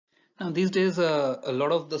These days, a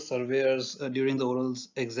lot of the surveyors during the orals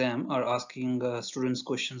exam are asking students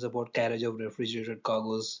questions about carriage of refrigerated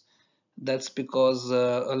cargoes. That's because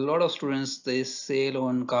a lot of students they sail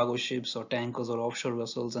on cargo ships or tankers or offshore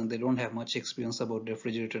vessels, and they don't have much experience about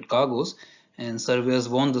refrigerated cargoes. And surveyors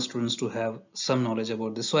want the students to have some knowledge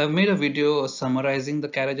about this. So I've made a video summarizing the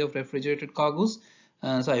carriage of refrigerated cargoes.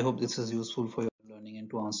 So I hope this is useful for your learning and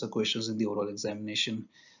to answer questions in the oral examination.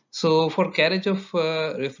 So for carriage of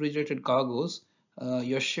refrigerated cargoes,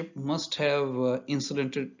 your ship must have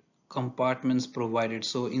insulated compartments provided.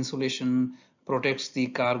 So insulation protects the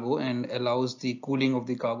cargo and allows the cooling of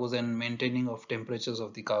the cargoes and maintaining of temperatures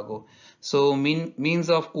of the cargo. So means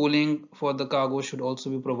of cooling for the cargo should also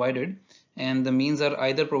be provided, and the means are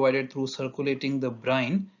either provided through circulating the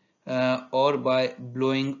brine or by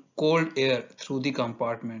blowing cold air through the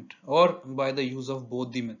compartment, or by the use of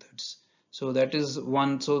both the methods. So that is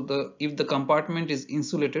one. So the if the compartment is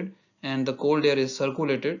insulated and the cold air is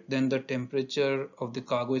circulated, then the temperature of the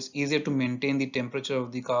cargo is easier to maintain the temperature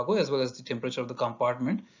of the cargo as well as the temperature of the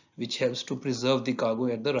compartment, which helps to preserve the cargo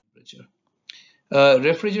at the right temperature.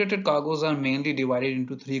 Refrigerated cargoes are mainly divided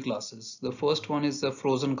into three classes. The first one is the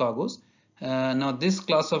frozen cargoes. Now this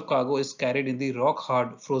class of cargo is carried in the rock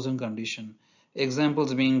hard frozen condition.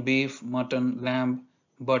 Examples being beef, mutton, lamb,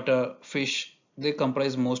 butter, fish. They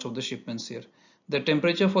comprise most of the shipments here. The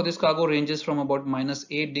temperature for this cargo ranges from about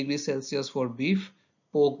 -8 degrees Celsius for beef,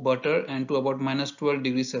 pork, butter, and to about -12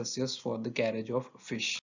 degrees Celsius for the carriage of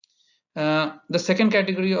fish. The second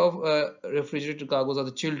category of refrigerated cargoes are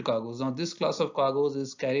the chilled cargoes. Now, this class of cargoes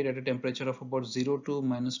is carried at a temperature of about 0 to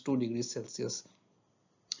 -2 degrees Celsius.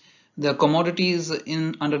 The commodities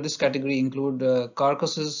in under this category include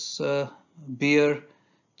carcasses, beer,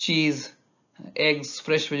 cheese, eggs,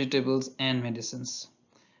 fresh vegetables, and medicines.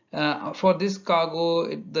 For this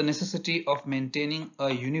cargo, the necessity of maintaining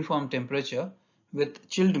a uniform temperature with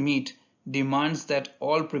chilled meat demands that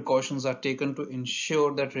all precautions are taken to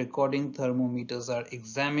ensure that recording thermometers are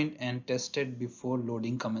examined and tested before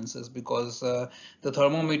loading commences, because the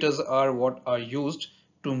thermometers are what are used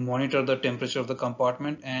to monitor the temperature of the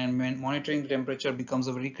compartment, and when monitoring the temperature becomes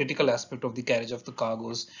a very critical aspect of the carriage of the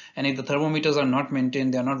cargoes. And if the thermometers are not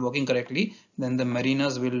maintained, they are not working correctly, then the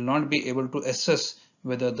mariners will not be able to assess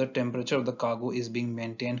whether the temperature of the cargo is being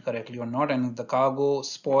maintained correctly or not. And if the cargo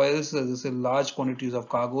spoils, this is large quantities of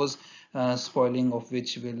cargoes, spoiling of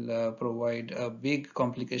which will provide a big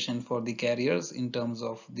complication for the carriers in terms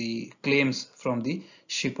of the claims from the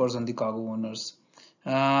shippers and the cargo owners.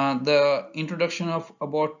 The introduction of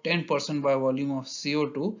about 10% by volume of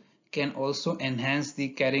CO2 can also enhance the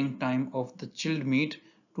carrying time of the chilled meat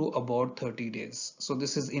to about 30 days. So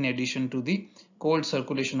this is in addition to the cold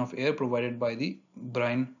circulation of air provided by the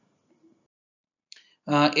brine.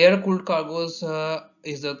 Air-cooled cargoes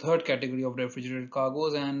is the third category of refrigerated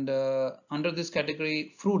cargoes, and under this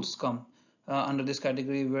category, fruits come under this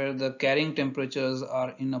category, where the carrying temperatures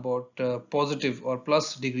are in about positive or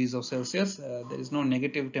plus degrees of Celsius. There is no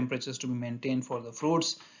negative temperatures to be maintained for the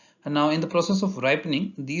fruits. And now, in the process of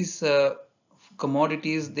ripening, these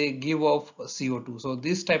commodities they give off CO2. So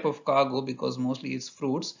this type of cargo, because mostly it's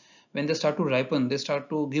fruits, when they start to ripen, they start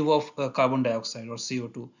to give off carbon dioxide or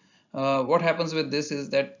CO2. What happens with this is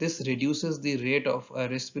that this reduces the rate of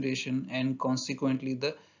respiration and consequently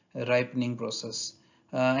the ripening process.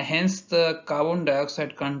 Hence, the carbon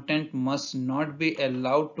dioxide content must not be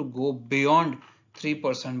allowed to go beyond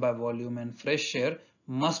 3% by volume, and fresh air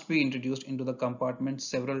must be introduced into the compartment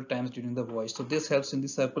several times during the voyage. So this helps in the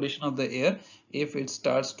circulation of the air if it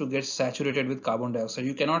starts to get saturated with carbon dioxide.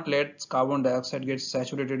 You cannot let carbon dioxide get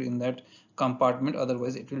saturated in that compartment,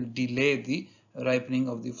 otherwise it will delay the ripening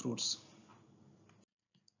of the fruits.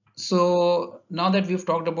 So now that we've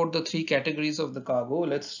talked about the three categories of the cargo,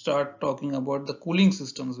 let's start talking about the cooling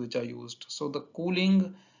systems which are used. So the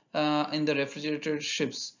cooling in the refrigerated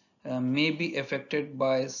ships may be affected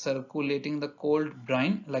by circulating the cold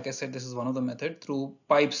brine. Like I said, this is one of the method, through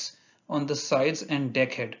pipes on the sides and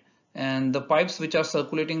deck head. And the pipes which are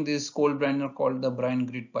circulating this cold brine are called the brine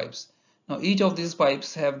grid pipes. Now each of these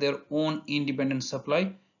pipes have their own independent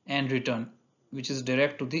supply and return, which is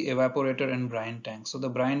direct to the evaporator and brine tank. So the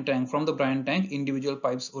brine tank, from the brine tank, individual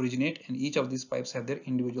pipes originate, and each of these pipes have their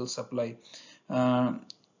individual supply.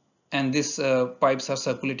 And these pipes are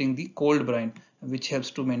circulating the cold brine, which helps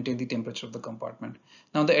to maintain the temperature of the compartment.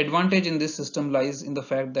 Now the advantage in this system lies in the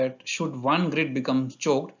fact that should one grid become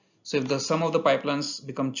choked, so if some of the pipelines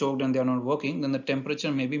become choked and they are not working, then the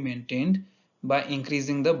temperature may be maintained by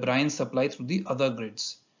increasing the brine supply through the other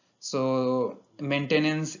grids. So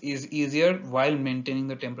maintenance is easier while maintaining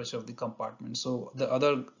the temperature of the compartment. So the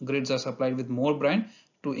other grids are supplied with more brine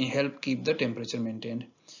to help keep the temperature maintained.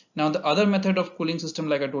 Now the other method of cooling system,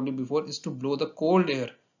 like I told you before, is to blow the cold air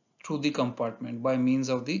through the compartment by means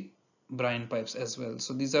of the brine pipes as well.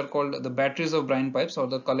 So these are called the batteries of brine pipes, or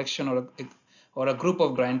the collection or a group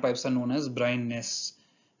of brine pipes are known as brine nests.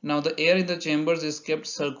 Now the air in the chambers is kept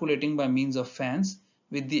circulating by means of fans,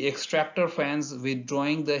 with the extractor fans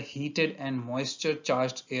withdrawing the heated and moisture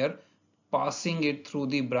charged air, passing it through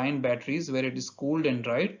the brine batteries where it is cooled and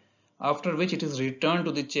dried, after which it is returned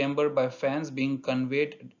to the chamber by fans being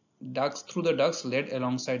conveyed ducts through the ducts led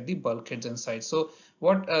alongside the bulkheads and sides. So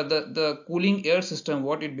what the cooling air system,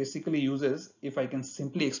 what it basically uses, if I can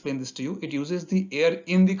simply explain this to you, it uses the air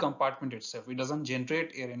in the compartment itself. It doesn't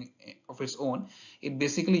generate air of its own. It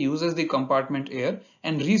basically uses the compartment air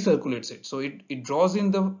and recirculates it. So it draws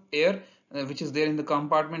in the air which is there in the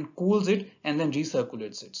compartment, cools it, and then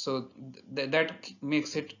recirculates it. So that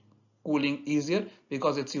makes it cooling easier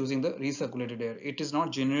because it's using the recirculated air. It is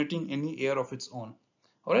not generating any air of its own.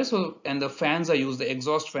 Alright, so and the fans are used, the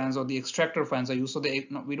exhaust fans or the extractor fans are used. So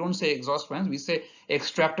we don't say exhaust fans, we say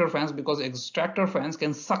extractor fans, because extractor fans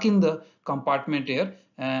can suck in the compartment air.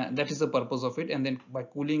 That is the purpose of it, and then by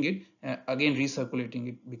cooling it, again recirculating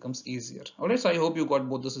it becomes easier. Alright, so I hope you got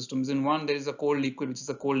both the systems. In one there is a cold liquid, which is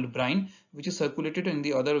a cold brine, which is circulated. In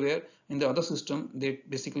the other, where in the other system they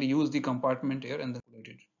basically use the compartment air and then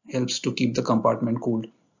it helps to keep the compartment cooled.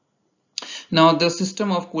 Now the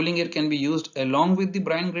system of cooling air can be used along with the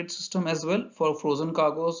brine grid system as well for frozen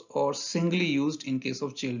cargoes, or singly used in case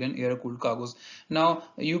of chilled and air cooled cargoes. Now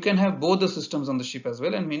you can have both the systems on the ship as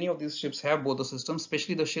well, and many of these ships have both the systems,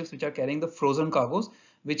 especially the ships which are carrying the frozen cargoes,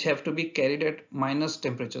 which have to be carried at minus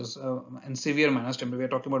temperatures and severe minus temperature. We are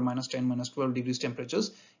talking about -10, -12 degrees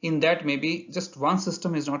temperatures. In that, maybe just one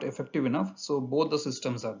system is not effective enough, so both the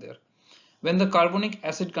systems are there. When the carbonic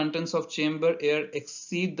acid contents of chamber air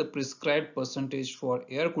exceed the prescribed percentage for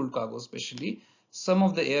air-cooled cargo especially, some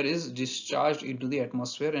of the air is discharged into the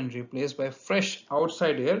atmosphere and replaced by fresh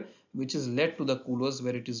outside air, which is led to the coolers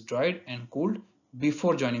where it is dried and cooled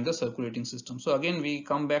before joining the circulating system. So again we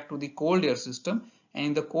come back to the cold air system, and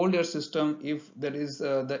in the cold air system, if there is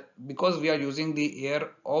because we are using the air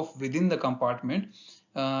of within the compartment,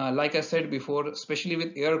 like I said before, especially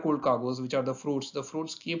with air-cooled cargoes, which are the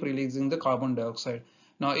fruits keep releasing the carbon dioxide.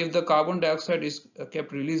 Now, if the carbon dioxide is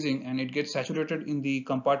kept releasing and it gets saturated in the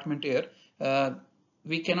compartment air,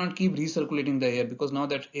 we cannot keep recirculating the air, because now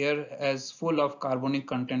that air is full of carbonic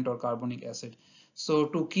content or carbonic acid. So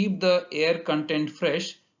to keep the air content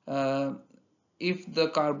fresh, if the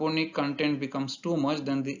carbonic content becomes too much,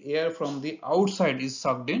 then the air from the outside is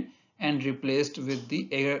sucked in and replaced with the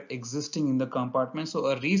air existing in the compartment. So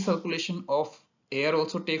a recirculation of air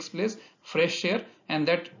also takes place, fresh air, and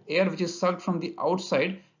that air which is sucked from the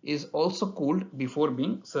outside is also cooled before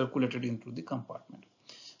being circulated into the compartment.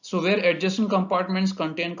 So where adjacent compartments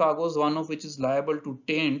contain cargoes, one of which is liable to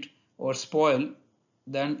taint or spoil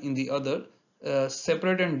than in the other,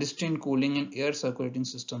 separate and distinct cooling and air circulating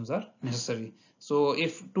systems are necessary. So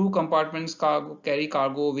if two compartments carry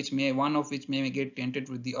cargo which one of which may get tainted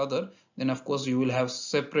with the other, then of course you will have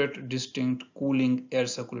separate distinct cooling air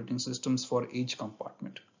circulating systems for each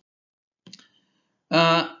compartment.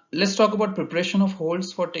 Let's talk about preparation of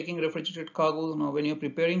holds for taking refrigerated cargoes. Now, when you're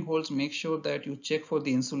preparing holds, make sure that you check for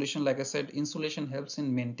the insulation. Like I said, insulation helps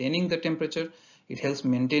in maintaining the temperature. It helps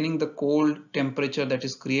maintaining the cold temperature that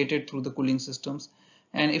is created through the cooling systems.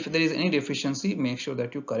 And if there is any deficiency, make sure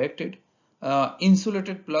that you correct it.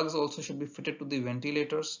 Insulated plugs also should be fitted to the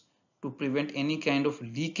ventilators to prevent any kind of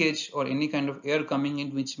leakage or any kind of air coming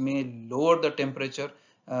in which may lower the temperature.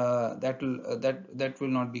 That will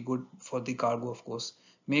not be good for the cargo, of course.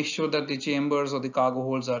 Make sure that the chambers or the cargo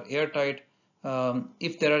holds are airtight.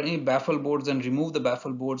 If there are any baffle boards, then remove the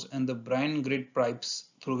baffle boards, and the brine grid pipes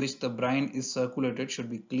through which the brine is circulated should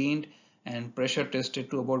be cleaned and pressure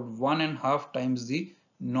tested to about 1.5 times the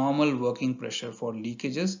normal working pressure for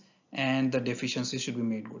leakages, and the deficiencies should be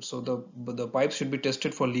made good. So the pipes should be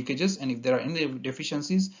tested for leakages, and if there are any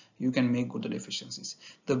deficiencies, you can make good the deficiencies.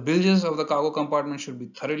 The bilges of the cargo compartment should be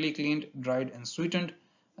thoroughly cleaned, dried and sweetened.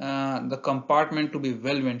 The compartment to be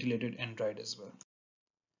well ventilated and dried as well.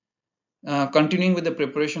 Continuing with the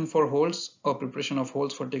preparation for holds or preparation of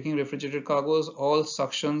holds for taking refrigerated cargoes, all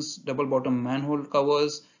suctions, double bottom manhole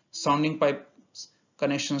covers, sounding pipes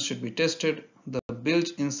connections should be tested. The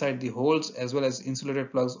bilge inside the holes as well as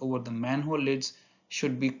insulated plugs over the manhole lids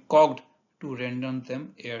should be caulked to render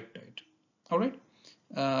them airtight. Alright.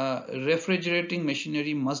 Refrigerating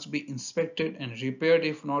machinery must be inspected and repaired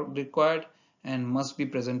if not required, and must be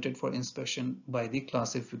presented for inspection by the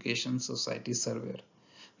Classification Society surveyor.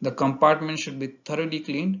 The compartment should be thoroughly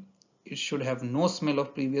cleaned It should have no smell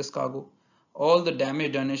of previous cargo. All the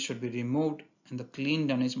damaged dunnage should be removed and the clean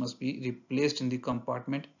dunnage must be replaced in the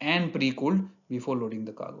compartment and pre-cooled before loading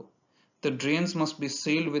the cargo. The drains must be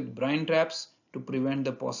sealed with brine traps to prevent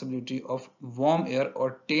the possibility of warm air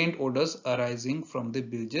or taint odors arising from the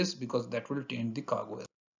bilges, because that will taint the cargo.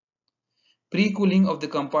 Pre-cooling of the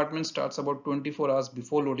compartment starts about 24 hours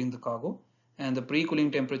before loading the cargo, and the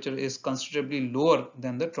pre-cooling temperature is considerably lower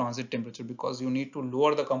than the transit temperature because you need to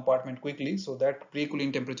lower the compartment quickly, so that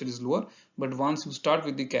pre-cooling temperature is lower. But once you start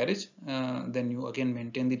with the carriage, then you again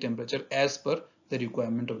maintain the temperature as per the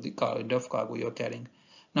requirement of the kind of cargo you are carrying.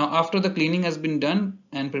 Now, after the cleaning has been done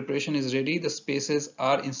and preparation is ready, the spaces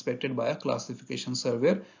are inspected by a classification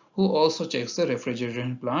surveyor who also checks the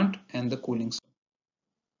refrigeration plant and the cooling.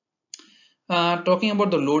 Talking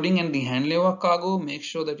about the loading and the handling of cargo, make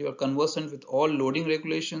sure that you are conversant with all loading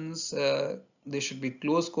regulations. There should be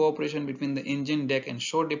close cooperation between the engine, deck, and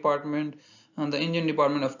shore department. And the engine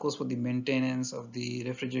department, of course, for the maintenance of the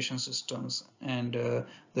refrigeration systems, and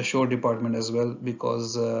the shore department as well,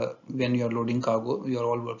 because when you are loading cargo, you are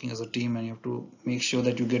all working as a team and you have to make sure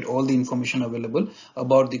that you get all the information available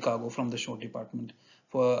about the cargo from the shore department,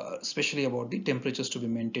 for especially about the temperatures to be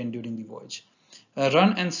maintained during the voyage.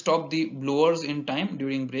 Run and stop the blowers in time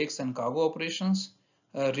during breaks and cargo operations.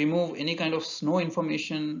 Remove any kind of snow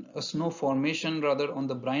formation rather on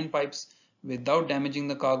the brine pipes without damaging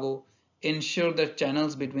the cargo. Ensure that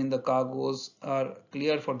channels between the cargoes are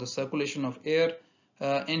clear for the circulation of air.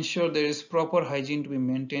 Ensure there is proper hygiene to be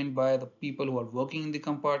maintained by the people who are working in the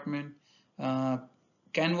compartment. Uh,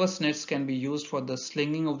 Canvas nets can be used for the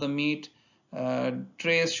slinging of the meat.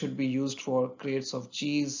 Trays should be used for crates of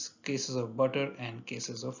cheese, cases of butter, and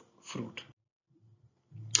cases of fruit.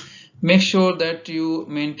 Make sure that you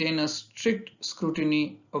maintain a strict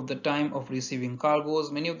scrutiny of the time of receiving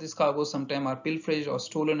cargoes. Many of these cargoes sometimes are pilfered or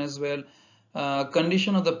stolen as well.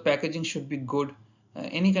 Condition of the packaging should be good.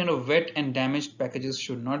 Any kind of wet and damaged packages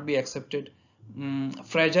should not be accepted.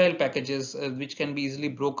 Fragile packages which can be easily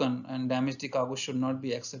broken and damage the cargo should not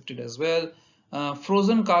be accepted as well.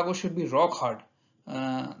 Frozen cargo should be rock hard.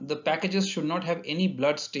 The packages should not have any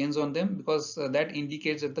blood stains on them, because that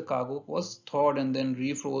indicates that the cargo was thawed and then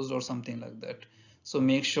refrozen or something like that. So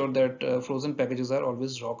make sure that frozen packages are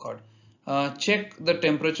always rock hard. Check the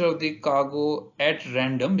temperature of the cargo at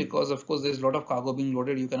random, because of course there's a lot of cargo being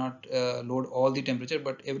loaded. You cannot load all the temperature,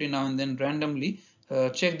 but every now and then randomly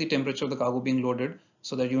check the temperature of the cargo being loaded,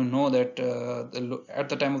 so that you know that at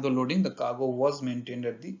the time of the loading the cargo was maintained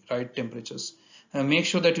at the right temperatures. Make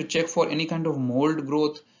sure that you check for any kind of mold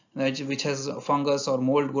growth which has fungus or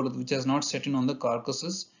mold growth which has not set in on the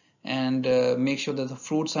carcasses, and make sure that the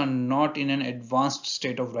fruits are not in an advanced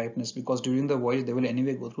state of ripeness, because during the voyage they will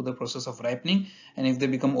anyway go through the process of ripening, and if they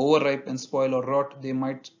become overripe and spoil or rot, they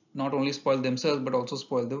might not only spoil themselves but also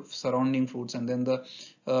spoil the surrounding fruits, and then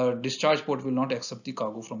the discharge port will not accept the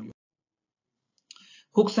cargo from you.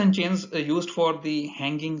 Hooks and chains used for the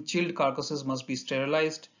hanging chilled carcasses must be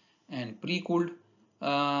sterilized and pre-cooled.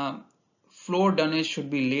 Uh, Floor dunnage should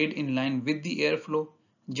be laid in line with the airflow.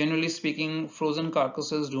 Generally speaking, frozen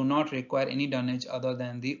carcasses do not require any dunnage other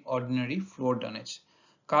than the ordinary floor dunnage.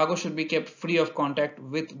 Cargo should be kept free of contact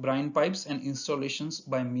with brine pipes and installations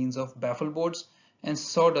by means of baffle boards, and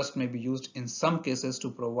sawdust may be used in some cases to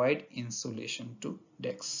provide insulation to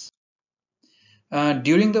decks.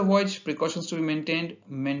 During the voyage, precautions to be maintained,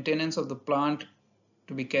 maintenance of the plant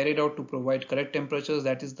to be carried out to provide correct temperatures.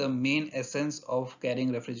 That is the main essence of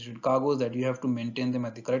carrying refrigerated cargoes, that you have to maintain them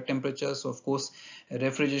at the correct temperature. So of course,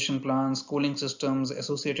 refrigeration plants, cooling systems,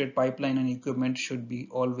 associated pipeline and equipment should be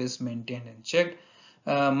always maintained and checked.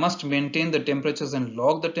 Must maintain the temperatures and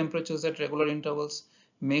log the temperatures at regular intervals.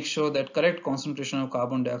 Make sure that correct concentration of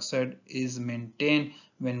carbon dioxide is maintained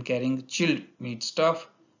when carrying chilled meat stuff.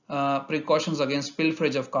 Precautions against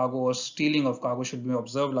pilferage of cargo or stealing of cargo should be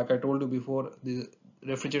observed. Like I told you before, the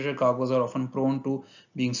refrigerated cargoes are often prone to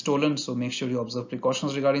being stolen, so make sure you observe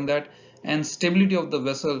precautions regarding that. And stability of the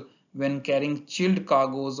vessel when carrying chilled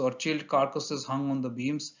cargoes or chilled carcasses hung on the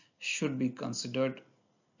beams should be considered,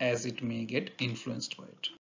 as it may get influenced by it.